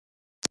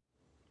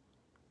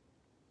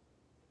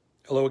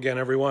Hello again,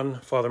 everyone.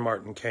 Father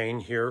Martin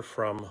Kane here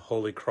from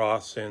Holy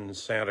Cross in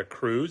Santa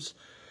Cruz.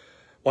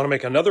 Want to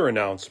make another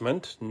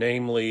announcement,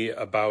 namely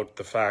about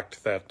the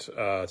fact that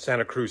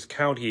Santa Cruz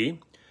County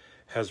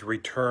has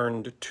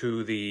returned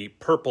to the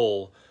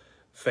purple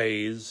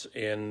phase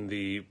in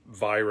the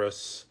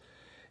virus,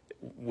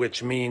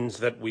 which means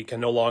that we can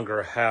no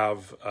longer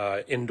have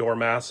indoor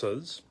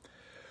masses.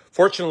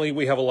 Fortunately,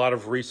 we have a lot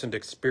of recent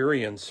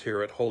experience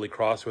here at Holy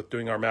Cross with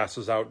doing our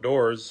masses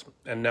outdoors,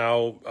 and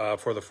now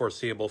for the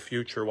foreseeable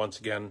future, once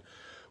again,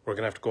 we're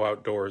going to have to go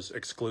outdoors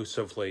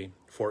exclusively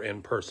for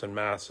in-person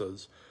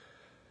masses.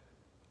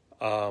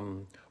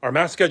 Our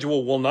mass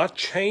schedule will not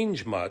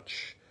change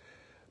much,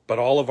 but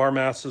all of our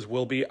masses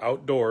will be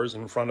outdoors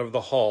in front of the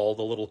hall,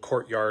 the little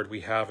courtyard we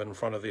have in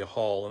front of the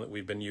hall and that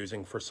we've been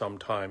using for some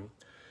time.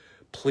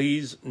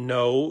 Please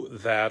know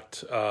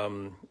that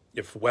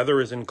if weather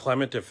is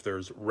inclement, if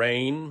there's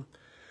rain,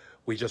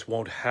 we just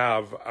won't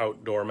have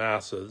outdoor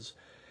masses.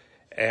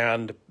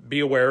 And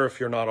be aware, if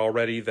you're not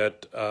already,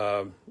 that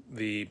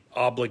the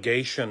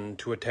obligation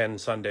to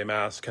attend Sunday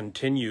Mass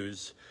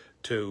continues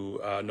to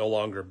no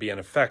longer be in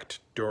effect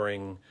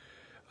during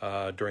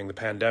the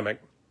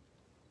pandemic.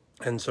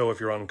 And so if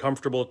you're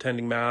uncomfortable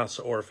attending Mass,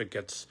 or if it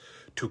gets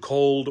too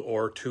cold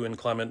or too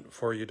inclement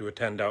for you to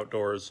attend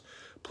outdoors,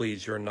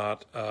 please, you're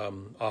not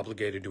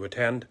obligated to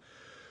attend.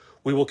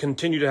 We will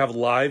continue to have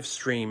live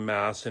stream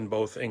Mass in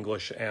both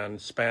English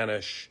and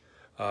Spanish,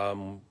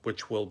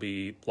 which will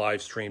be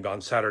live streamed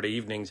on Saturday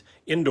evenings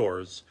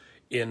indoors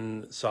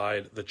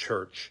inside the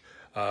church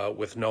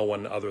with no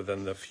one other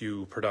than the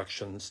few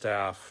production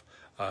staff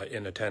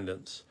in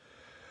attendance.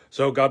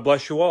 So God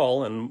bless you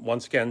all. And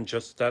once again,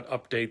 just that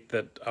update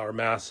that our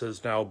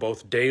Masses now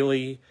both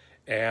daily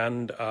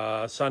and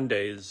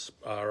Sundays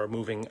are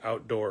moving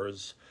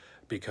outdoors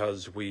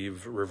because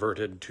we've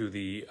reverted to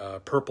the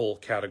purple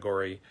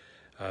category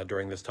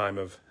during this time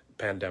of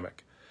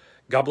pandemic.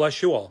 God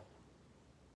bless you all.